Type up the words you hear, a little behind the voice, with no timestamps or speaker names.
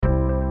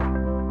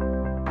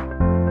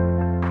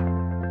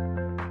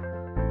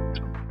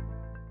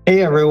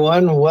Hey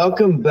everyone,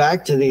 welcome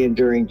back to the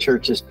Enduring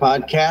Churches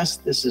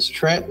podcast. This is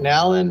Trent and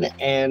Alan,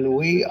 and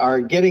we are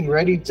getting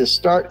ready to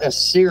start a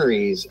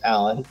series,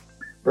 Alan.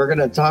 We're going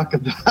to talk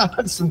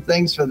about some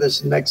things for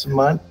this next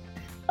month.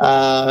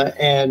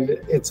 And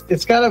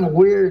it's kind of a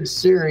weird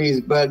series,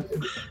 but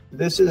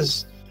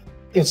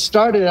it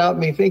started out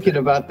me thinking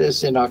about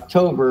this in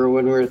October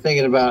when we were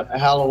thinking about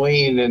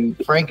Halloween and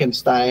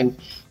Frankenstein,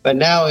 but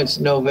now it's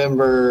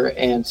November,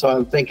 and so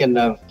I'm thinking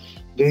of,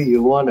 do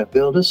you want to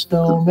build a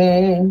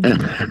snowman?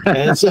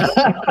 And so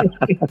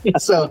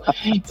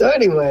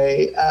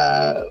anyway,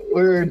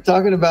 we're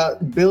talking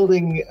about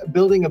building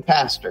a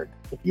pastor.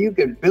 If you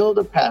could build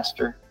a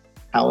pastor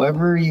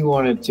however you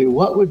wanted to,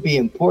 what would be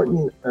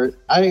important?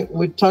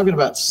 We're talking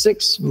about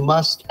 6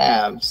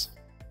 must-haves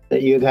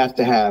that you'd have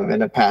to have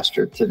in a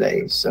pastor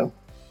today. So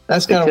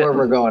that's kind of where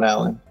we're going,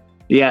 Alan.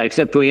 Yeah,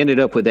 except we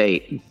ended up with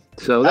 8.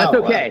 So that's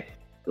okay.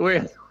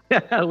 Wow. I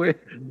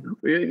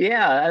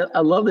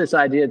love this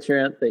idea,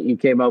 Trent, that you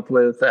came up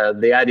with,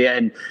 the idea.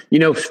 And,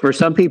 for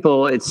some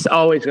people, it's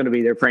always going to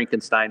be their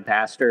Frankenstein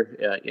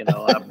pastor.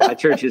 My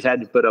church has had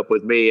to put up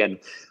with me, and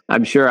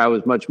I'm sure I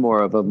was much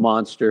more of a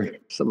monster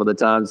some of the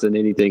times than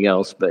anything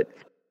else. But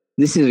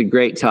this is a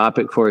great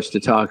topic for us to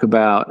talk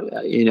about.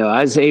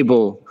 I was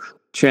able,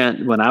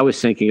 Trent, when I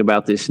was thinking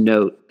about this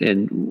note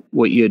and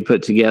what you had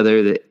put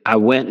together, that I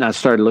went and I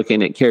started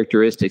looking at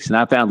characteristics, and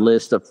I found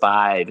lists of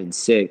 5 and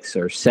 6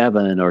 or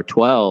 7 or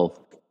 12,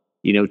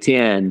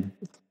 10.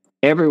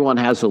 Everyone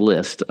has a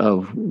list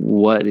of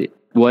what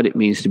it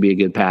means to be a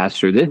good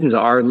pastor. This is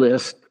our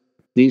list.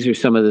 These are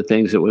some of the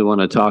things that we want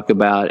to talk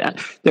about.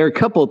 There are a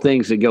couple of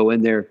things that go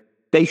in there.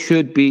 They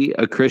should be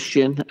a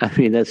Christian. I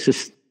mean, that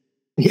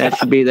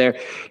should be there.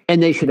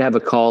 And they should have a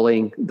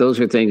calling.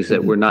 Those are things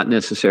that we're not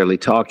necessarily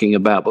talking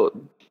about, but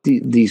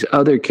these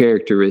other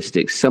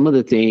characteristics, some of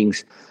the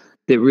things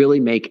that really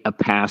make a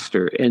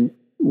pastor. And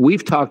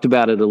we've talked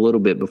about it a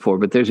little bit before,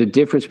 but there's a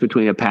difference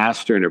between a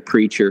pastor and a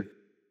preacher.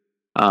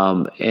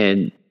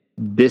 And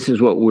this is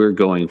what we're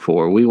going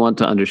for. We want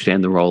to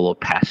understand the role of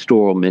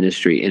pastoral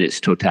ministry in its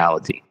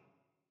totality.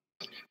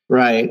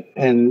 Right.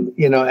 And,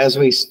 as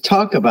we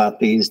talk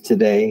about these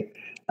today,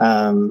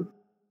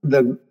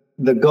 the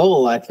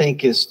goal, I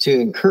think, is to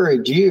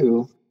encourage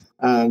you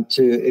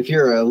if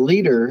you're a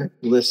leader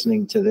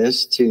listening to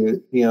this,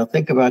 to,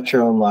 think about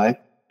your own life.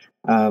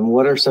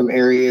 What are some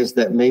areas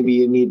that maybe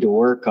you need to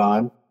work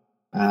on?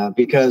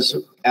 Because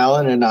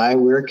Alan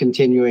and we're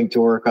continuing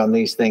to work on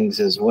these things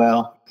as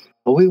well.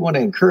 But we want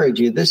to encourage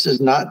you. This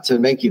is not to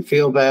make you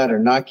feel bad or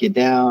knock you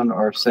down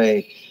or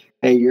say,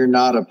 hey, you're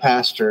not a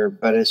pastor,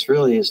 but it's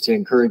really is to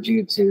encourage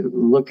you to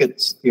look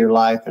at your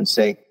life and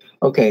say,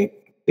 okay,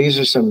 these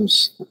are some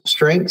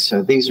strengths,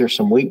 or these are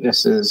some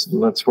weaknesses.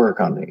 Let's work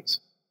on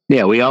these.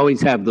 Yeah, we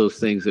always have those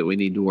things that we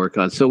need to work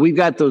on. So we've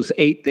got those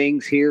 8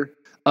 things here,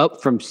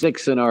 up from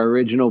 6 in our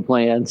original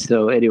plan.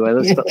 So anyway,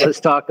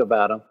 let's talk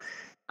about them.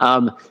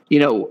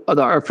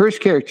 Our first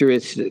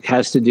characteristic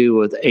has to do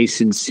with a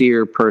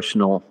sincere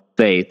personal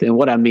faith. And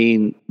what I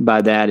mean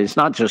by that is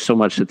not just so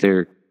much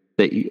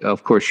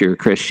of course you're a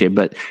Christian,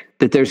 but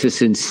that there's a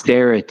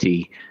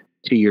sincerity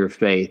to your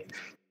faith.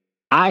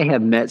 I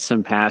have met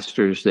some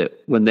pastors that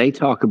when they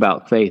talk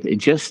about faith, it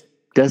just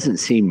doesn't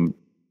seem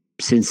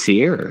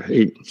sincere.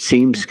 It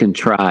seems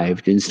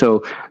contrived. And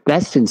so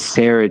that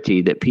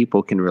sincerity that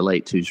people can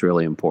relate to is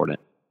really important.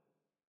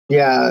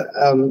 Yeah.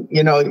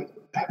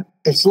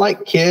 It's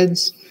like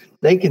kids.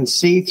 They can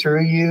see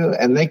through you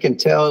and they can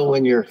tell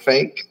when you're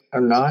fake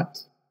or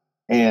not.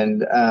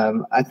 And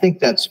I think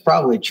that's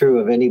probably true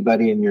of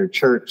anybody in your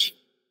church,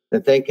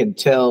 that they can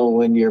tell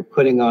when you're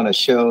putting on a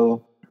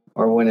show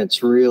or when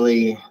it's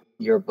really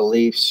your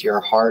beliefs, your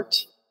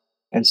heart.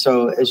 And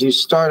so as you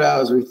start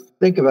out, as we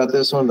think about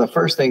this, one of the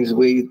first things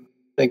we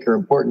think are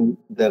important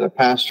that a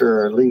pastor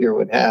or a leader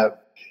would have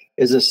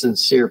is a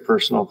sincere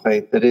personal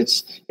faith, that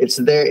it's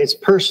there, it's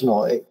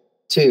personal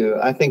too.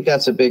 I think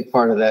that's a big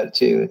part of that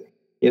too.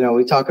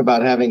 We talk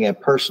about having a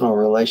personal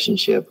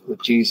relationship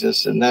with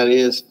Jesus, and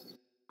it's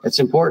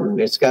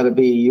important. It's got to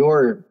be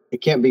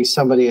it can't be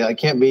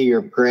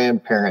your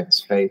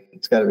grandparents' faith.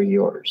 It's got to be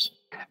yours.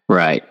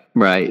 Right.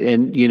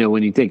 And,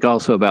 when you think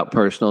also about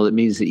personal, it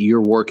means that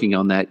you're working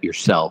on that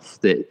yourself,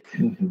 that,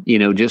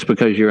 just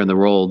because you're in the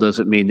role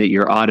doesn't mean that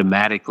you're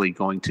automatically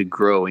going to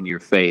grow in your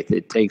faith.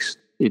 It takes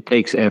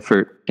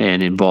effort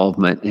and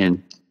involvement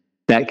and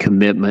that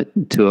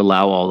commitment to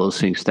allow all those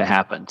things to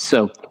happen.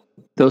 So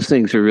those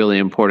things are really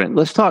important.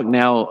 Let's talk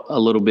now a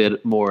little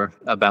bit more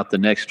about the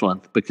next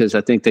one, because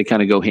I think they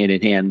kind of go hand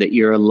in hand, that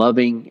you're a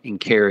loving and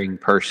caring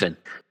person.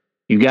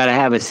 You've got to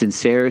have a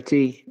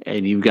sincerity,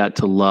 and you've got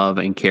to love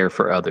and care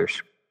for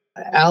others.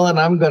 Alan,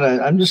 I'm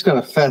just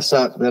gonna fess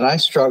up that I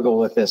struggle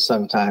with this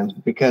sometimes,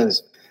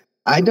 because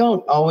I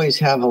don't always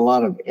have a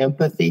lot of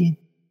empathy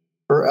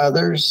for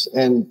others.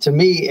 And to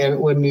me, and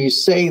when you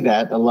say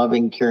that, a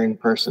loving, caring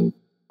person,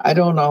 I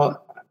don't know,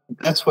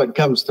 that's what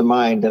comes to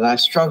mind. And I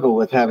struggle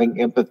with having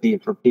empathy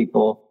for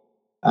people.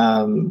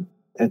 And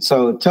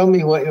so tell me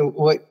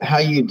how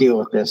you deal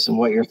with this and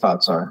what your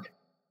thoughts are.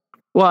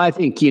 Well, I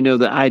think,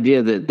 the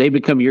idea that they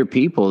become your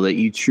people, that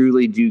you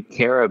truly do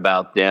care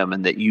about them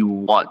and that you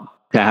want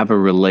to have a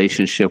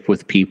relationship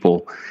with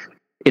people.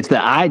 It's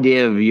the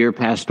idea of your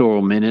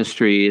pastoral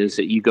ministry is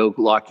that you go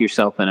lock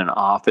yourself in an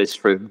office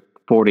for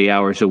 40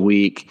 hours a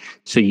week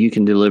so you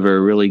can deliver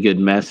a really good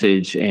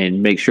message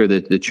and make sure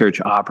that the church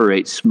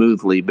operates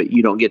smoothly, but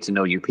you don't get to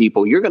know your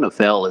people. You're going to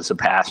fail as a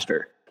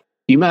pastor.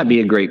 You might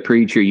be a great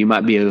preacher. You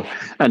might be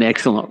an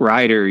excellent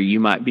writer. You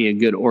might be a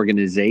good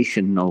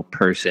organizational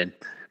person,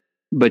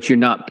 but you're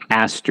not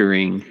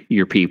pastoring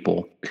your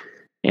people.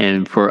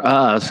 And for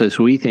us, as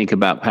we think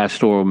about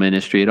pastoral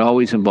ministry, it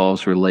always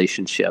involves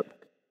relationship.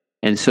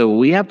 And so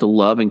we have to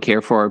love and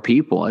care for our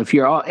people. If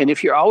you're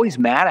always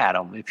mad at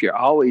them, if you're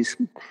always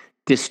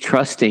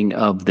distrusting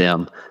of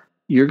them,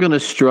 you're going to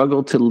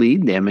struggle to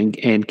lead them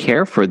and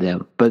care for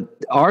them. But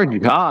our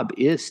job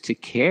is to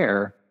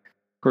care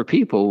for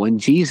people. When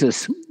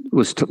Jesus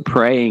was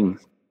praying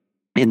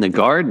in the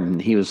garden,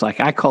 he was like,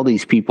 I call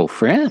these people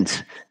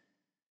friends.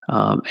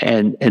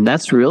 And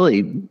that's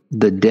really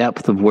the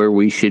depth of where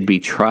we should be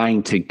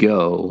trying to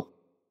go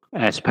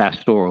as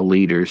pastoral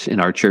leaders in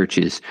our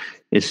churches,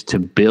 is to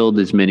build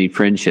as many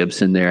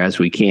friendships in there as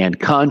we can,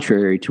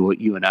 contrary to what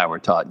you and I were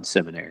taught in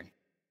seminary.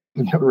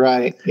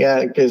 Right.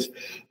 Yeah. Because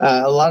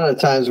a lot of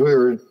the times we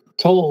were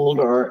told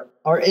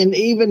and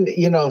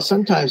even,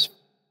 sometimes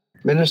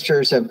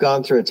ministers have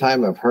gone through a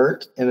time of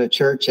hurt in a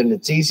church, and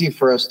it's easy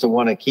for us to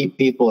want to keep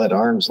people at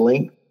arm's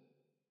length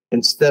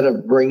instead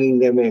of bringing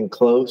them in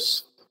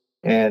close.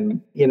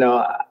 And,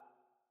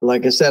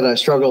 like I said, I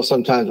struggle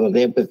sometimes with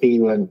empathy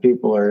when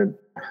people are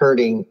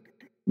hurting,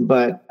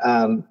 but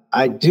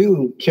I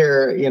do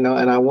care, and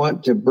I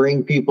want to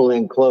bring people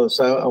in close.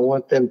 I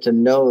want them to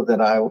know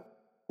that I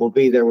will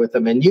be there with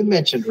them. And you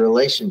mentioned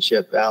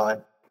relationship,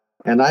 Alan,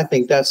 and I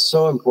think that's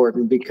so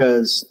important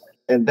because,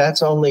 and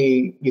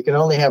you can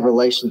only have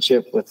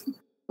relationship with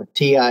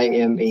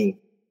TIME.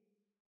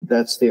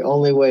 That's the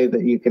only way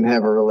that you can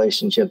have a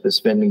relationship, is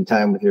spending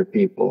time with your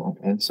people.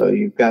 And so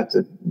you've got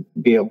to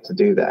be able to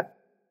do that.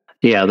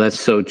 Yeah, that's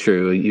so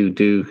true. You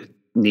do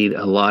need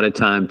a lot of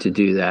time to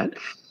do that.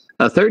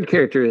 A third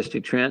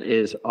characteristic, Trent,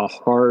 is a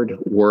hard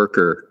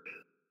worker.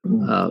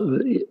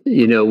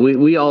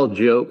 We all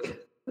joke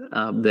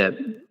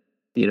that,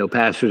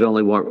 pastors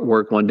only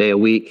work one day a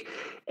week.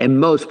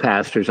 And most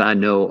pastors I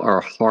know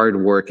are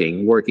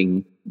hardworking,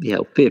 working,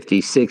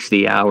 50,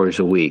 60 hours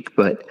a week.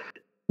 But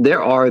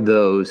there are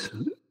those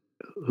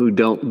who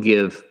don't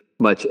give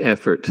much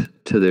effort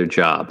to their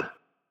job.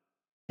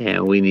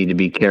 And we need to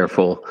be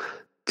careful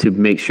to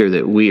make sure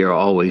that we are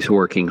always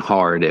working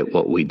hard at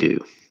what we do.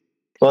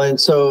 Well, and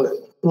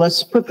so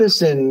let's put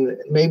this in,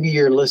 maybe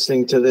you're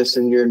listening to this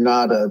and you're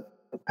not a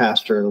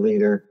pastor or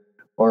leader,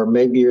 or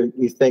maybe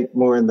you think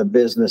more in the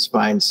business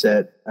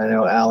mindset. I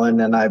know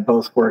Alan and I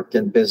both worked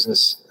in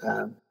business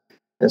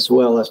as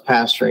well as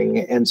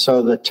pastoring. And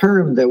so the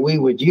term that we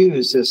would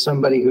use is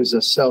somebody who's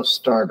a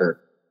self-starter,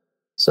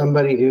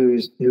 somebody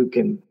who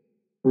can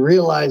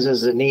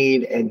realizes a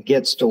need and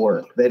gets to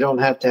work. They don't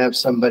have to have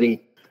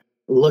somebody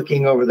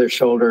looking over their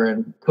shoulder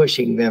and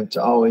pushing them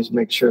to always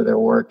make sure they're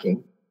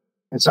working.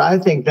 And so I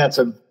think that's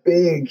a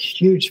big,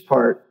 huge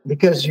part,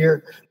 because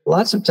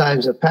lots of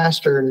times a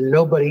pastor,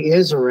 nobody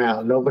is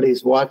around,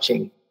 nobody's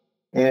watching,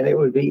 and it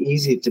would be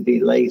easy to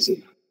be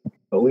lazy.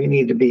 But we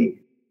need to be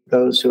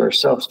those who are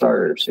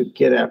self-starters, who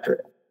get after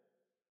it.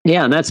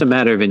 Yeah, and that's a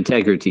matter of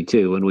integrity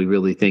too, when we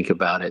really think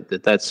about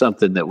it, that's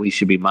something that we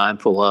should be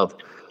mindful of,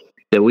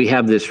 that we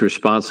have this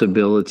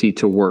responsibility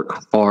to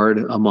work hard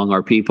among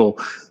our people.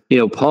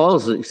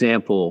 Paul's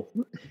example,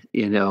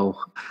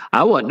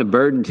 I wasn't a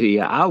burden to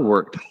you. I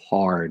worked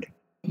hard.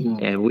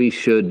 And we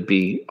should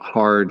be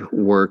hard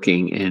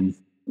working and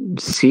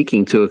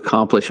seeking to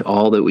accomplish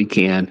all that we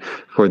can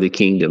for the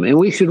kingdom. And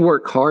we should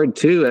work hard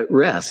too at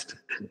rest.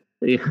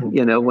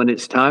 When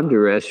it's time to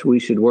rest, we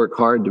should work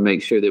hard to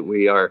make sure that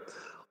we are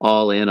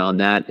all in on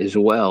that as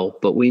well.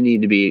 But we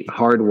need to be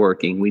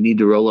hardworking. We need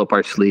to roll up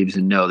our sleeves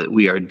and know that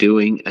we are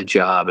doing a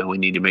job, and we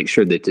need to make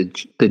sure that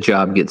the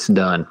job gets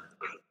done.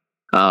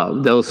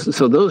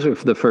 Those are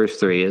the first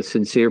three: a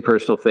sincere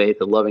personal faith,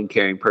 a loving,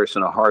 caring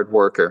person, a hard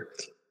worker.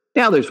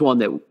 Now, there's one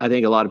that I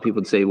think a lot of people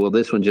would say, well,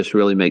 this one just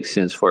really makes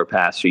sense for a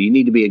pastor. You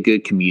need to be a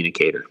good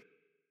communicator.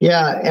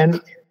 Yeah. And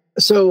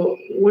so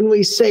when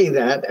we say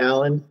that,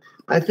 Alan,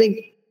 I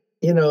think,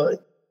 the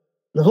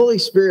Holy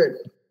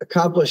Spirit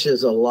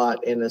accomplishes a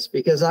lot in us,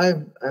 because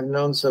I've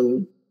known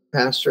some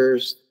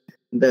pastors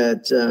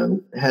that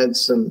had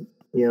some,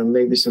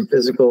 maybe some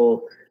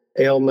physical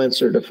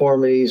ailments or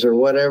deformities or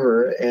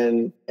whatever,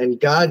 and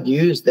God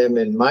used them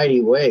in mighty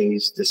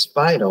ways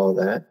despite all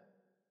that.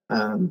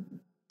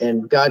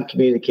 And God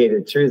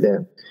communicated through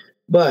them.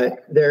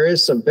 But there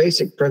is some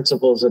basic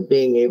principles of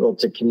being able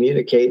to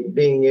communicate,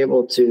 being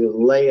able to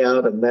lay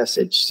out a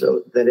message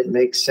so that it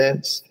makes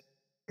sense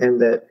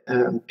and that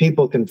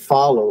people can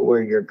follow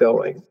where you're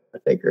going, I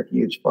think are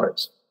huge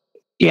parts.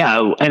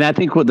 Yeah, and I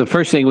think the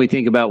first thing we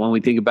think about when we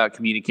think about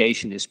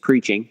communication is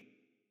preaching.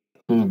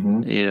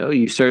 Mm-hmm.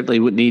 You certainly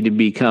would need to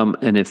become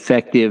an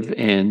effective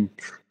and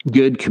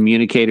good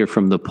communicator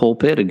from the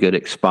pulpit, a good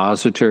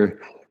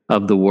expositor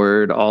of the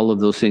word. All of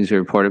those things are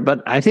important.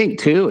 But I think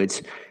too,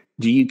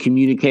 do you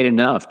communicate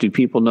enough? Do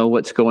people know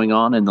what's going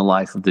on in the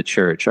life of the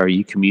church? Are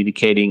you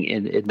communicating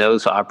in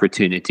those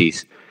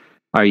opportunities?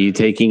 Are you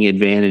taking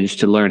advantage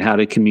to learn how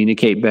to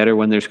communicate better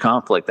when there's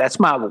conflict? That's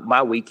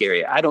my weak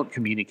area. I don't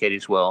communicate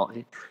as well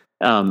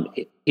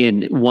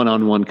in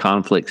one-on-one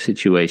conflict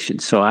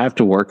situations. So I have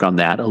to work on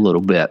that a little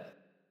bit.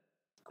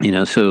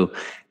 So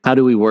how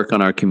do we work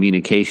on our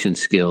communication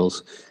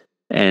skills?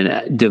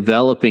 And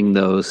developing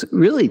those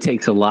really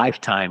takes a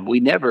lifetime. We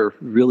never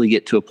really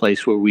get to a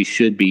place where we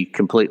should be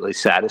completely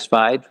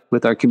satisfied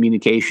with our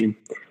communication.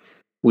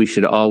 We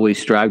should always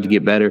strive to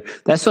get better.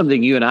 That's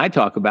something you and I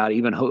talk about,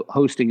 even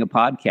hosting a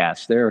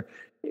podcast.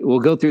 We'll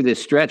go through this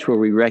stretch where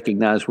we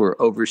recognize we're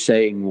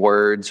oversaying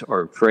words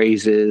or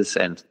phrases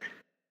and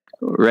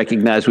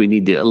recognize we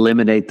need to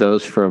eliminate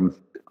those from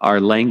our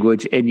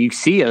language. And you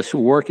see us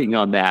working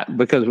on that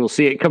because we'll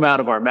see it come out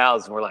of our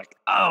mouths and we're like,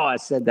 oh, I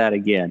said that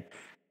again.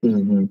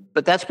 Mm-hmm.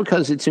 But that's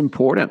because it's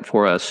important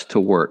for us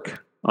to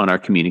work on our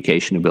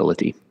communication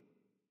ability.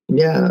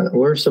 Yeah,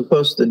 we're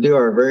supposed to do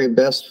our very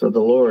best for the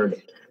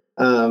Lord.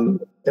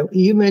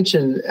 You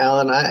mentioned,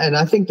 Alan, and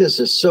I think this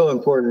is so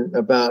important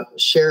about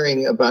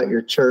sharing about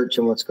your church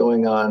and what's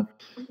going on.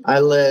 I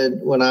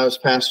led, when I was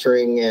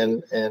pastoring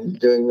and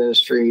doing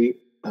ministry,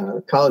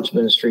 college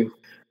ministry,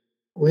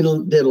 we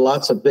did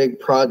lots of big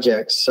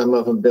projects, some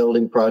of them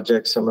building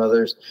projects, some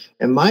others.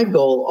 And my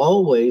goal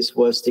always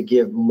was to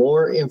give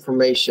more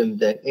information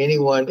than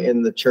anyone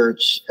in the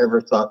church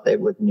ever thought they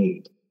would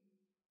need.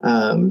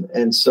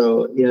 And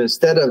so,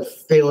 instead of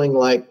feeling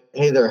like,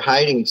 hey, they're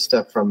hiding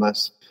stuff from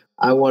us,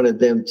 I wanted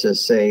them to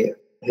say,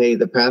 hey,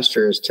 the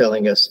pastor is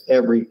telling us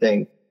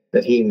everything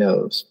that he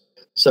knows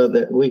so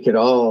that we could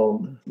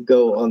all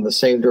go on the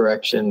same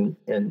direction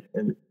and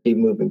be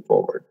moving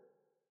forward.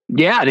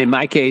 Yeah, and in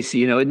my case,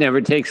 it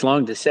never takes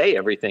long to say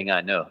everything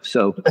I know.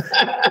 So,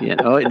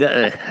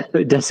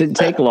 it doesn't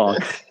take long.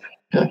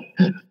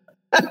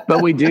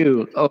 But we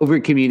do. Over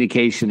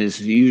communication is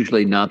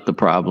usually not the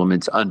problem.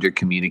 It's under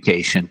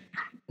communication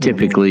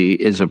typically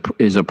is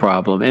a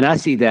problem. And I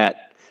see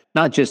that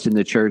not just in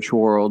the church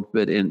world,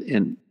 but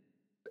in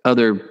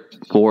other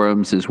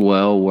forums as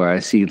well, where I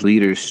see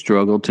leaders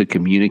struggle to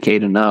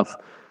communicate enough.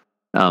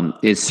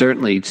 It's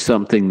certainly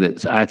something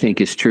that I think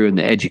is true in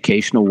the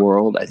educational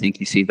world. I think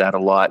you see that a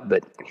lot,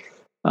 but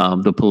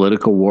the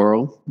political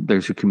world,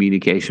 there's a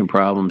communication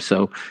problem.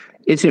 So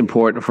it's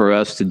important for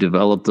us to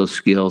develop those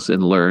skills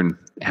and learn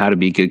how to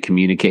be good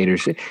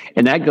communicators.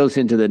 And that goes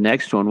into the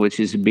next one, which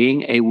is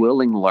being a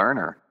willing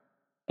learner.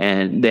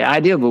 And the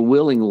idea of a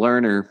willing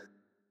learner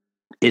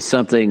is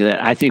something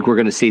that I think we're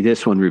going to see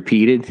this one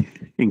repeated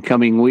in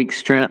coming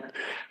weeks, Trent.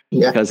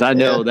 Yeah, because I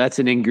know that's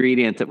an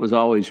ingredient that was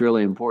always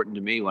really important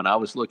to me when I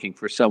was looking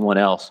for someone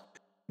else.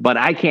 But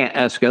I can't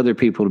ask other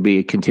people to be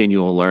a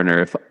continual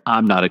learner if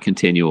I'm not a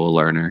continual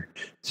learner.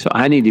 So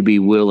I need to be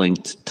willing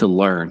to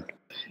learn.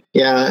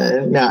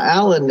 Yeah. Now,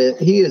 Alan,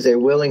 he is a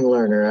willing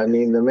learner. I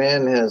mean, the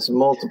man has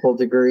multiple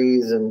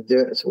degrees and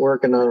is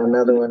working on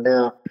another one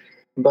now.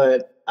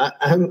 But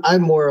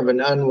I'm more of an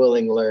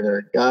unwilling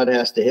learner. God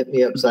has to hit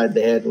me upside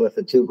the head with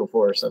a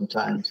 2x4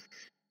 sometimes.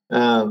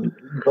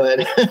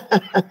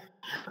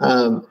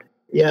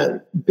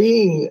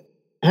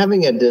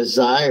 Having a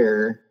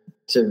desire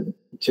to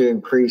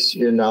increase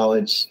your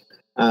knowledge,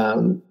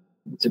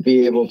 to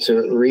be able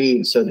to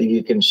read so that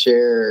you can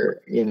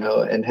share,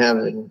 and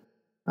having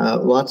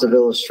lots of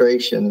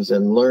illustrations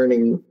and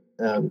learning,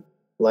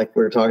 like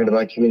we were talking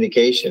about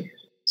communication,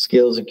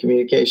 skills and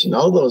communication,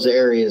 all those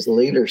areas,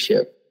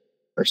 leadership,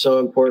 are so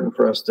important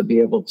for us to be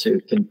able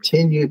to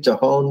continue to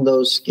hone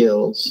those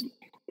skills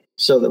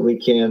so that we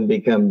can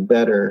become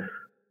better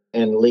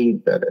and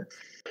lead better.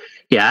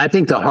 Yeah, I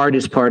think the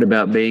hardest part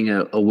about being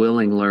a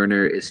willing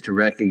learner is to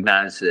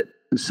recognize that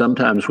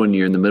sometimes when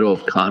you're in the middle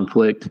of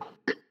conflict,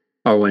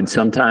 or when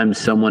sometimes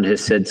someone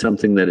has said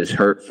something that is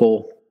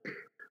hurtful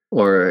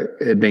or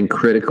have been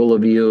critical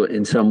of you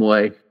in some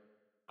way,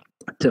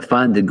 to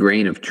find the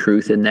grain of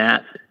truth in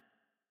that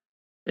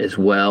as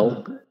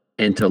well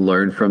and to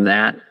learn from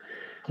that.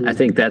 I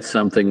think that's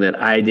something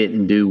that I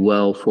didn't do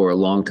well for a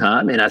long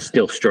time, and I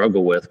still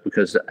struggle with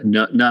because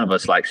none of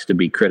us likes to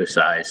be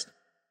criticized.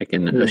 I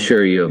can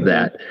assure you of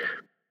that.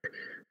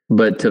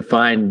 But to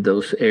find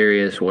those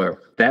areas where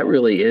that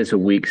really is a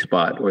weak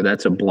spot or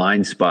that's a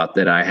blind spot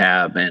that I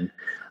have, and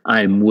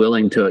I'm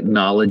willing to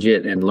acknowledge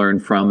it and learn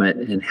from it,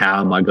 and how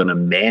am I going to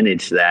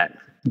manage that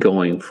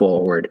going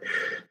forward?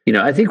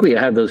 I think we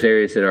have those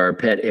areas that are our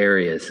pet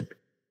areas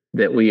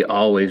that we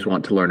always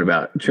want to learn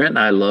about. Trent and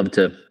I love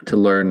to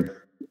learn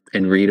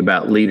and read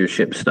about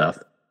leadership stuff.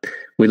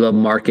 We love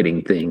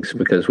marketing things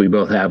because we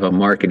both have a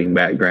marketing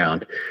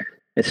background.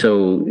 And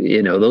so,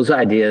 those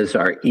ideas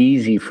are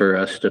easy for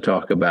us to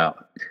talk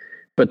about.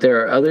 But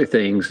there are other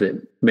things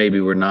that maybe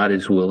we're not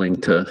as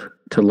willing to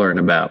learn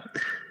about.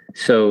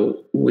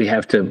 So we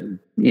have to,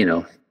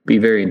 be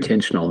very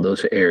intentional in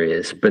those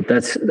areas. But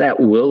that's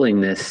that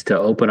willingness to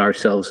open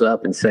ourselves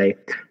up and say,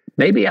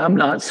 maybe I'm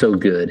not so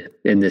good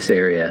in this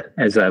area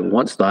as I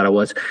once thought I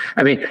was.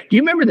 I mean, do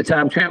you remember the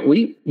time, Trent,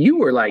 you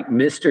were like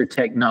Mr.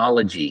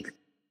 Technology.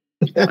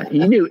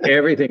 You knew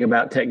everything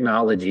about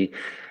technology.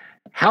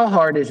 How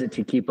hard is it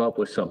to keep up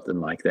with something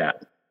like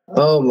that?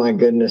 Oh my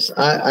goodness.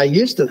 I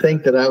used to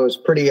think that I was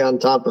pretty on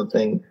top of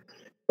things,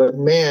 but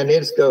man,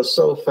 it goes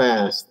so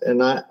fast.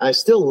 And I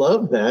still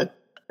love that.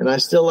 And I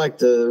still like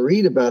to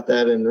read about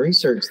that and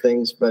research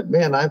things, but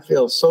man, I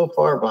feel so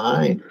far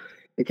behind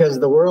because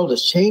the world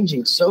is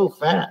changing so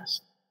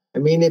fast. I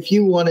mean, if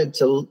you wanted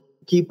to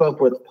keep up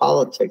with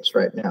politics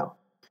right now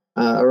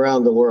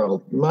around the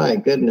world, my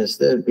goodness,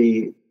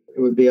 it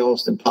would be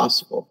almost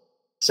impossible.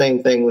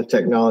 Same thing with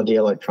technology,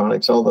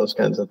 electronics, all those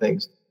kinds of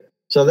things.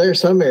 So there are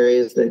some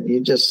areas that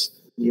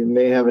you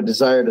may have a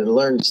desire to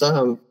learn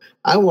some.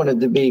 I wanted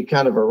to be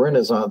kind of a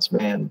Renaissance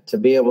man, to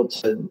be able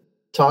to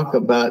talk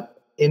about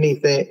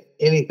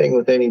anything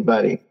with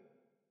anybody,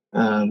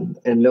 and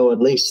know at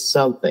least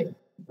something.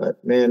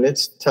 But man,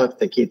 it's tough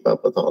to keep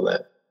up with all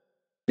that.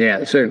 Yeah,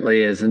 it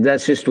certainly is. And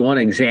that's just one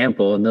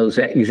example, and those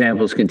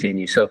examples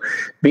continue. So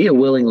be a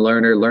willing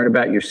learner, learn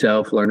about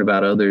yourself, learn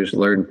about others,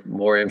 learn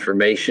more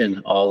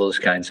information, all those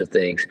kinds of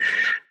things.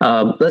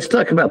 Let's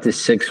talk about this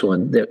sixth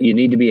one, that you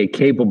need to be a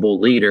capable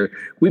leader.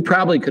 We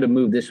probably could have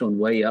moved this one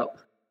way up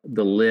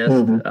the list.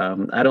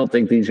 Mm-hmm. I don't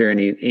think these are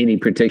any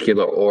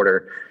particular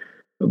order,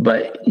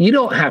 but you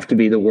don't have to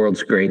be the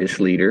world's greatest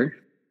leader,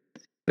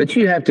 but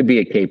you have to be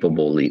a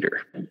capable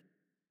leader.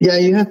 Yeah,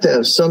 you have to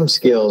have some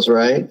skills,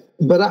 right?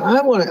 But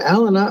I want to,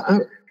 Alan,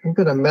 I'm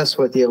going to mess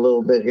with you a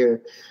little bit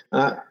here.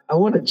 I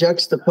want to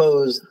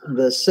juxtapose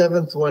the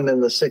seventh one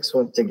and the sixth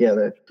one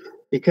together,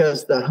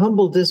 because the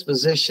humble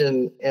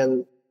disposition,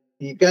 and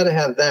you got to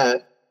have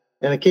that,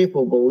 and a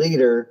capable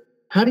leader.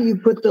 How do you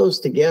put those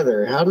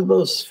together? How do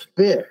those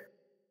fit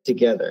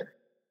together?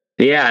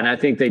 Yeah, and I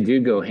think they do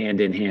go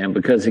hand in hand,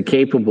 because a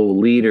capable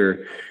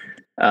leader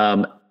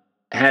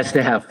has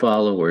to have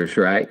followers,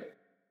 right?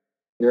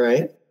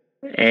 Right.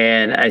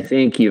 And I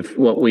think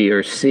what we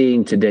are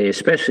seeing today,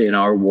 especially in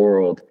our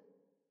world,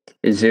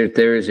 is that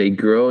there is a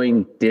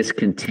growing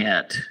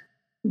discontent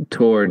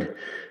toward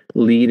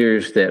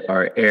leaders that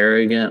are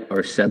arrogant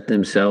or set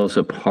themselves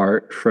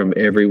apart from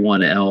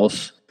everyone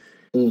else,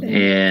 mm-hmm.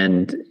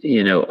 and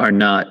are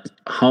not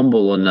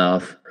humble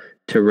enough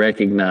to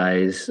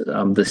recognize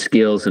the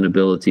skills and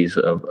abilities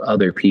of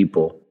other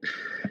people.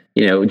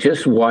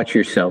 Just watch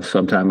yourself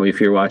sometime.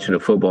 If you're watching a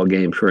football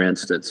game, for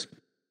instance,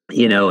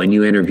 and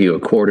you interview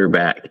a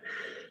quarterback,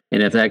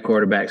 and if that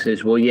quarterback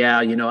says, well, yeah,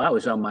 I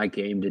was on my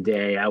game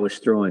today. I was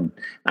throwing,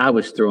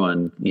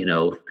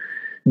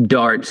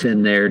 darts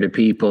in there to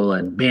people,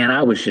 and man,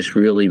 I was just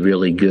really,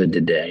 really good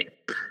today.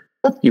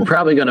 You're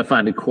probably going to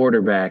find a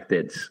quarterback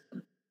that's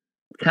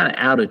kind of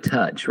out of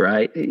touch,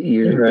 right?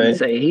 You're going to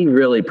say he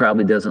really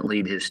probably doesn't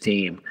lead his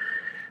team.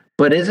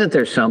 But isn't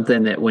there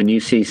something that when you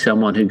see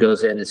someone who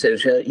goes in and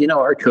says,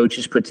 our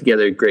coaches put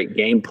together a great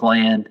game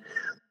plan,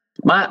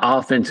 my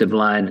offensive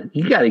line,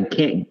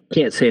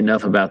 can't say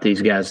enough about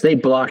these guys. They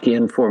block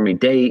in for me.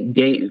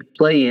 They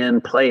play in,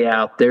 play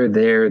out. They're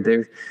there.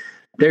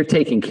 They're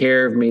taking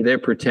care of me. They're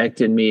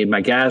protecting me.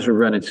 My guys are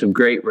running some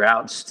great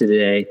routes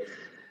today.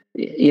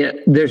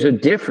 There's a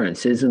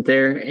difference, isn't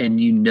there? And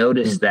you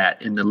notice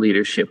that in the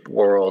leadership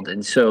world.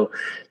 And so,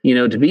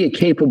 to be a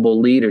capable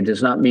leader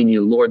does not mean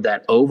you lord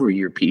that over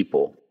your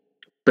people,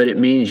 but it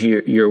means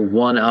you're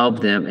one of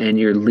them, and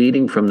you're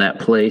leading from that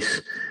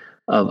place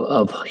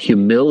of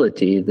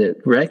humility that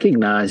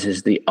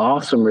recognizes the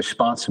awesome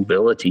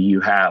responsibility you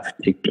have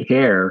to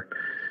care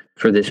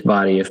for this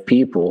body of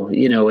people.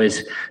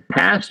 As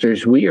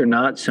pastors, we are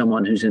not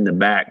someone who's in the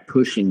back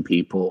pushing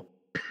people.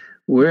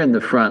 We're in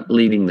the front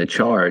leading the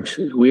charge.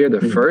 We are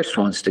the first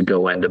ones to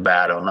go into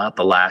battle, not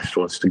the last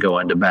ones to go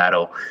into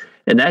battle.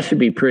 And that should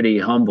be pretty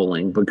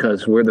humbling,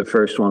 because we're the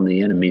first one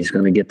the enemy's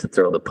going to get to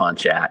throw the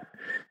punch at.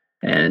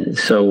 And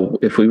so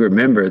if we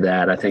remember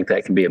that, I think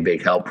that can be a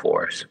big help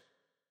for us.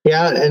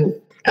 Yeah, and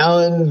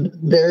Alan,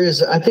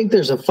 I think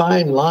there's a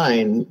fine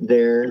line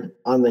there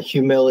on the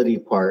humility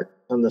part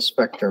on the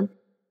spectrum,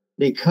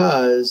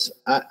 because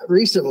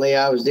recently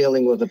I was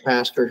dealing with a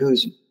pastor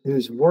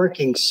who's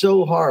working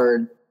so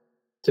hard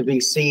to be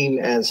seen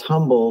as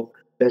humble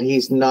that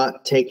he's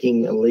not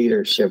taking a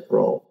leadership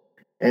role,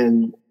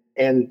 and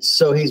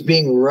so he's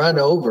being run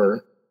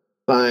over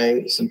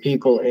by some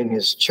people in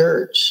his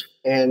church,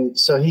 and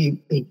so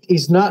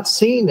he's not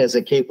seen as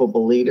a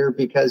capable leader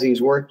because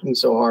he's working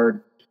so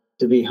hard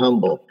to be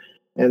humble.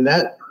 And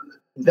that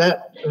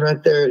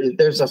right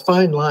there's a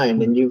fine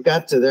line, and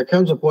there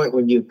comes a point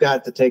when you've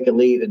got to take a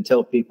lead and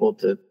tell people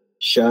to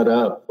shut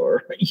up,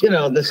 or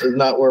this is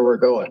not where we're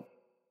going.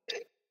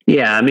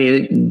 Yeah, I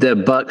mean, the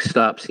buck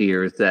stops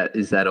here is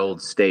that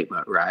old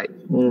statement, right?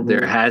 Mm-hmm.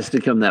 There has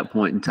to come that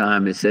point in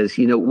time. It says,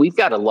 we've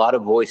got a lot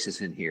of voices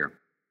in here,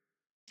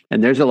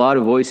 and there's a lot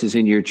of voices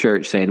in your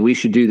church saying we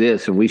should do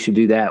this and we should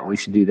do that and we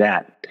should do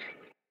that.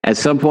 At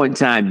some point in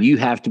time, you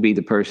have to be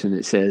the person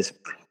that says,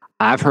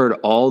 I've heard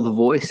all the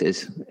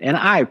voices and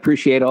I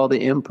appreciate all the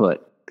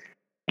input.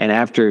 And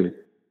after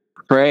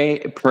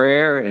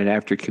prayer and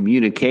after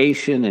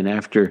communication and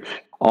after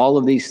all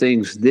of these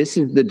things, this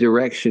is the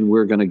direction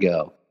we're going to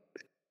go.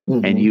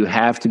 Mm-hmm. And you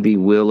have to be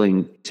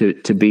willing to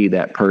be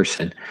that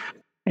person.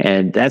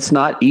 And that's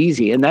not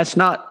easy. And that's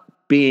not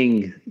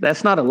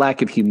a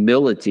lack of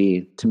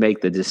humility to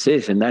make the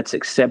decision. That's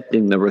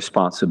accepting the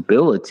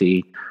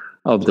responsibility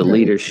of the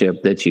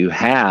leadership that you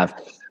have.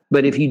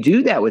 But if you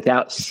do that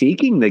without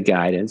seeking the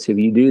guidance, if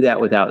you do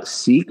that without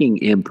seeking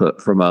input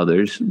from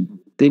others,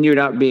 then you're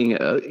not being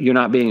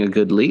a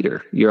good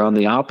leader. You're on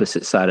the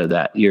opposite side of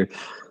that. You're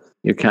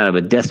kind of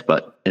a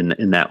despot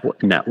in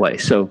that way.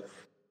 So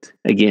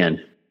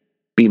again,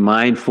 be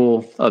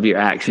mindful of your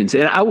actions.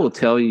 And I will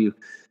tell you,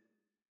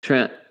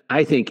 Trent,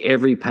 I think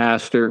every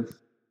pastor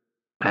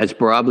has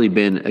probably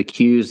been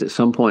accused at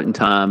some point in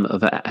time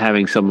of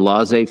having some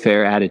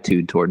laissez-faire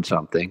attitude towards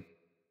something.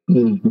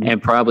 Mm-hmm.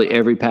 And probably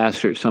every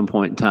pastor at some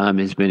point in time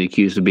has been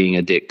accused of being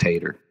a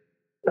dictator.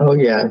 Oh,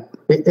 yeah.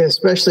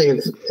 Especially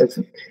if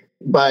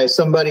by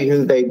somebody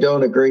who they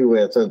don't agree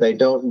with, or they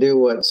don't do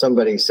what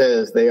somebody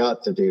says they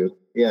ought to do.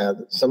 Yeah,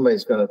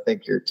 somebody's going to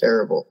think you're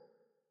terrible.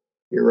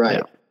 You're right.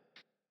 Yeah.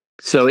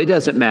 So it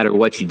doesn't matter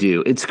what you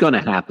do. It's going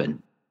to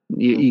happen.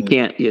 You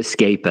can't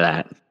escape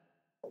that.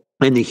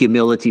 And the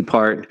humility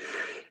part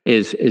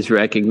is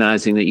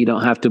recognizing that you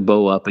don't have to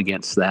bow up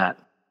against that.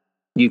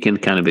 You can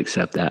kind of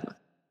accept that.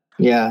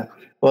 Yeah.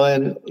 Well,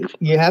 and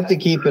you have to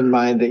keep in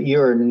mind that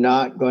you are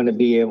not going to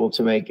be able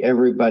to make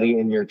everybody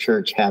in your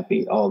church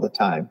happy all the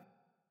time.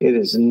 It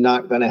is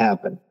not going to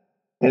happen.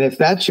 And if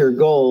that's your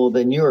goal,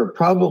 then you are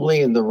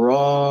probably in the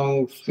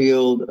wrong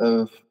field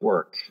of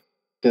work,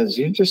 because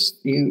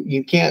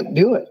you can't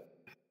do it.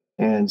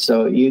 And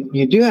so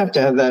you do have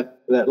to have that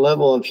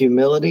level of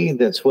humility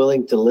that's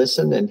willing to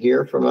listen and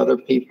hear from other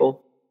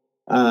people.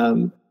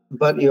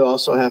 But you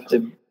also have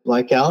to,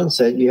 like Alan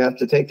said, you have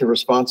to take the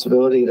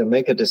responsibility to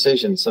make a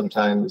decision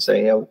sometime and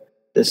say, oh,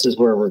 this is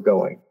where we're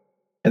going.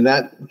 And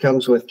that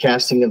comes with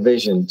casting a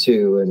vision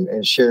too,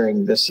 and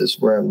sharing, this is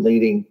where I'm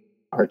leading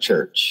our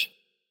church.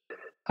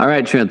 All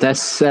right, Trent,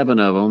 that's 7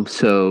 of them.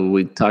 So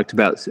we talked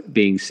about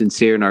being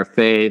sincere in our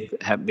faith,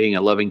 being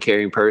a loving,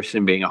 caring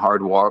person, being a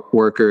hard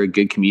worker, a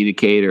good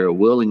communicator, a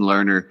willing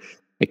learner,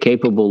 a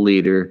capable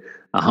leader,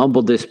 a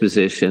humble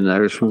disposition.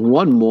 There's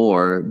one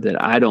more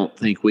that I don't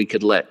think we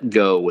could let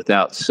go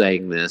without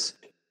saying this,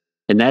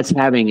 and that's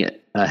having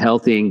a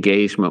healthy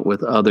engagement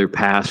with other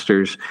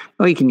pastors.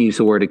 We can use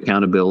the word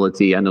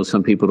accountability. I know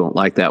some people don't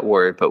like that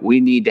word, but we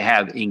need to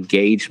have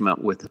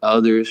engagement with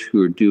others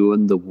who are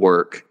doing the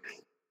work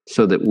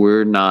so that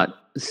we're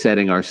not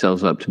setting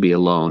ourselves up to be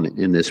alone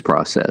in this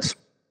process.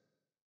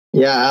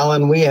 Yeah,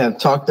 Alan, we have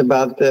talked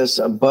about this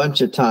a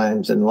bunch of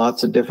times in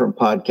lots of different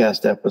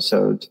podcast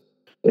episodes.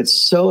 It's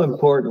so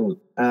important.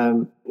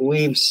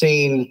 We've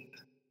seen,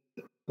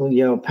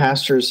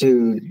 pastors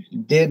who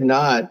did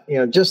not,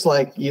 just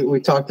like we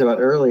talked about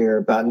earlier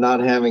about not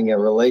having a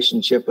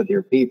relationship with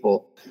your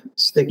people,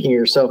 sticking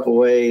yourself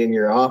away in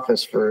your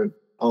office for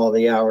all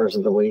the hours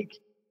of the week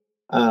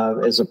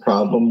is a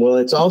problem. Well,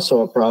 it's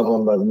also a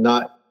problem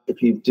of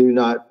if you do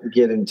not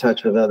get in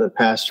touch with other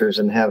pastors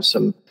and have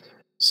some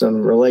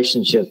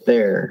relationship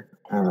there,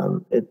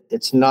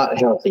 it's not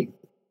healthy.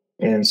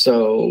 And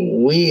so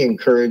we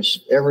encourage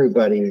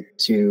everybody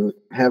to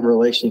have a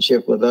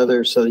relationship with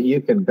others so that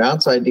you can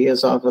bounce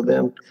ideas off of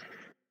them.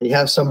 You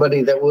have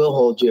somebody that will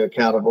hold you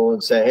accountable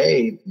and say,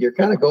 hey, you're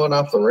kind of going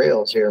off the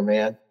rails here,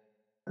 man.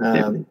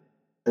 And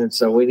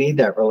so we need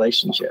that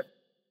relationship.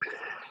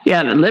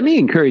 Yeah, and let me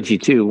encourage you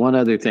too. One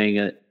other thing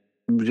that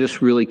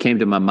just really came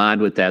to my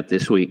mind with that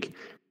this week.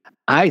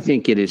 I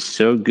think it is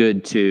so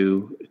good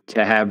to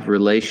have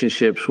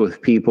relationships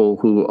with people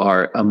who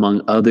are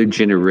among other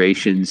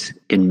generations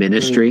in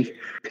ministry.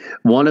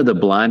 Mm-hmm. One of the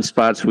blind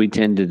spots we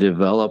tend to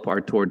develop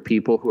are toward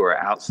people who are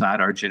outside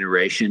our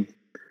generation.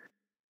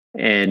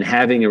 And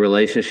having a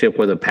relationship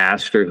with a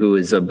pastor who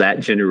is of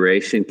that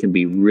generation can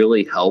be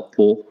really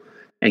helpful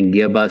and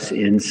give us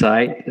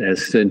insight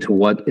as into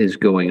what is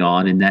going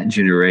on in that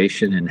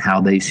generation and how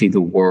they see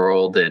the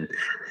world. And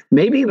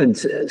maybe even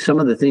some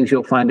of the things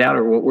you'll find out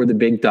are what were the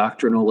big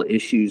doctrinal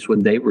issues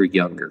when they were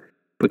younger,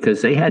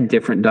 because they had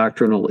different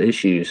doctrinal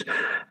issues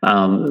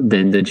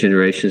than the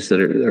generations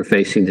that are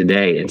facing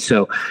today. And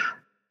so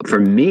for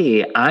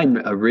me,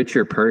 I'm a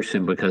richer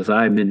person because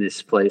I'm in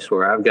this place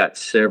where I've got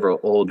several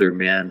older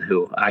men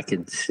who I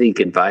can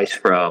seek advice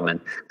from, and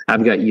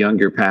I've got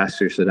younger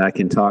pastors that I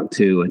can talk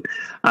to, and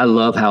I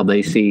love how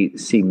they see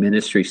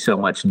ministry so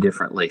much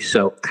differently.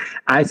 So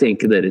I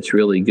think that it's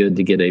really good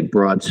to get a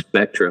broad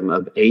spectrum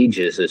of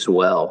ages as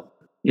well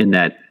in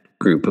that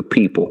group of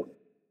people.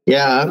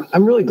 Yeah,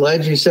 I'm really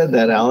glad you said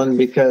that, Alan,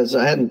 because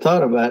I hadn't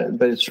thought about it,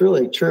 but it's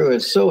really true.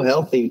 It's so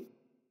healthy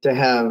to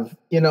have,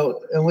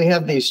 and we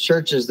have these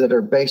churches that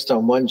are based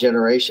on one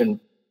generation,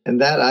 and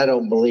that I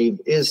don't believe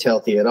is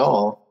healthy at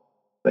all.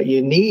 But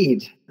you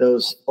need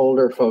those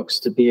older folks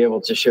to be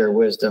able to share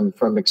wisdom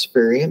from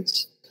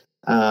experience.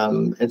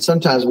 And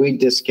sometimes we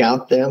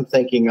discount them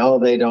thinking, oh,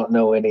 they don't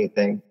know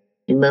anything.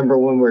 You remember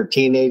when we were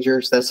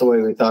teenagers? That's the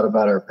way we thought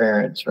about our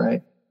parents,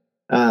 right?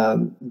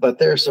 But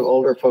there are some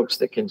older folks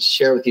that can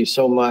share with you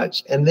so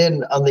much. And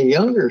then on the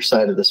younger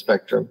side of the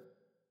spectrum,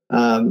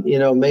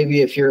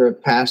 maybe if you're a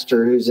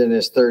pastor who's in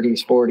his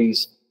 30s,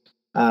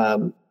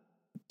 40s,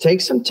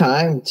 take some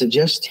time to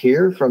just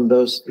hear from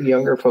those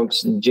younger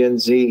folks in Gen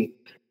Z.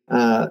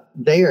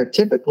 They are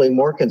typically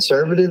more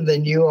conservative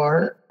than you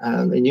are,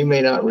 and you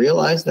may not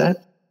realize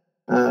that.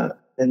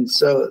 And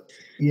so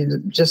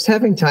just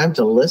having time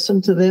to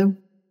listen to them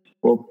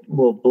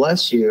will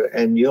bless you,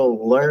 and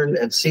you'll learn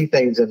and see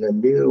things in a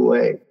new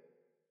way.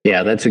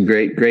 Yeah, that's a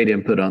great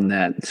input on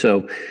that.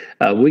 So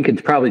we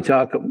could probably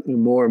talk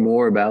more and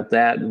more about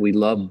that. We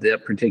love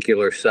that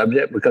particular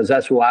subject because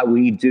that's why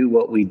we do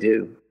what we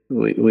do.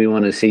 We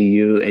want to see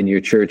you and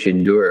your church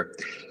endure.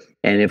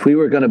 And if we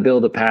were going to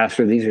build a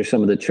pastor, these are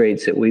some of the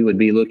traits that we would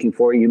be looking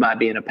for. You might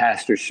be in a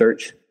pastor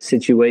search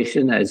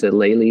situation as a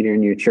lay leader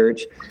in your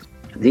church.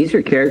 These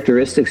are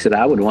characteristics that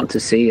I would want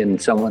to see in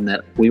someone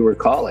that we were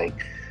calling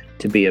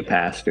to be a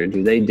pastor.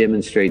 Do they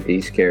demonstrate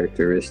these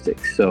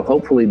characteristics? So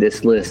hopefully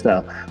this list,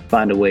 I'll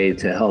find a way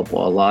to help a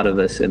lot of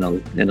us in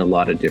a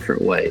lot of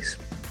different ways.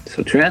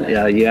 So Trent,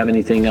 you have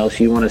anything else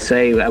you want to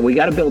say? We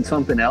got to build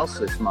something else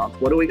this month.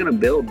 What are we going to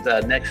build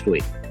next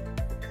week?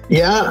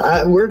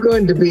 Yeah, we're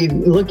going to be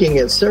looking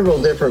at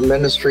several different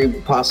ministry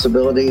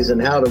possibilities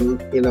and how to,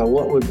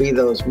 what would be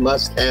those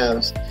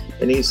must-haves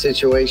in each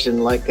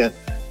situation, like a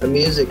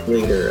music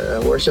leader,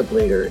 a worship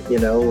leader,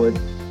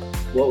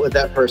 what would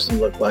that person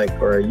look like,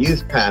 or a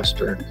youth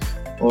pastor,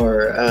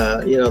 or,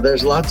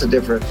 there's lots of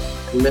different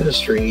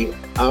ministry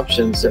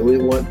options that we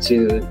want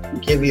to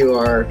give you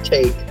our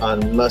take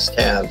on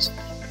must-haves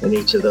in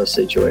each of those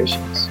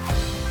situations.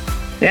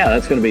 Yeah,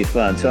 that's going to be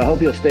fun. So I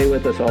hope you'll stay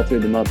with us all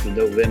through the month of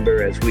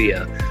November as we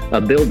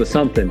build to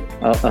something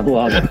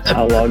along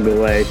the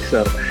way.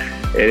 So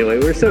anyway,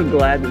 we're so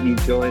glad that you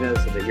join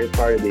us and that you're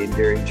part of the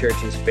Enduring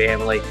Churches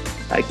family.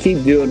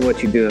 Keep doing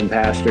what you're doing,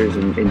 pastors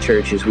and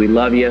churches. We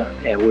love you,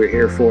 and we're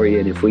here for you.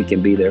 And if we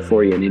can be there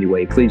for you in any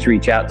way, please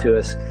reach out to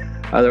us.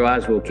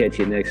 Otherwise, we'll catch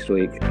you next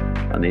week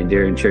on the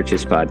Enduring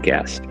Churches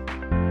podcast.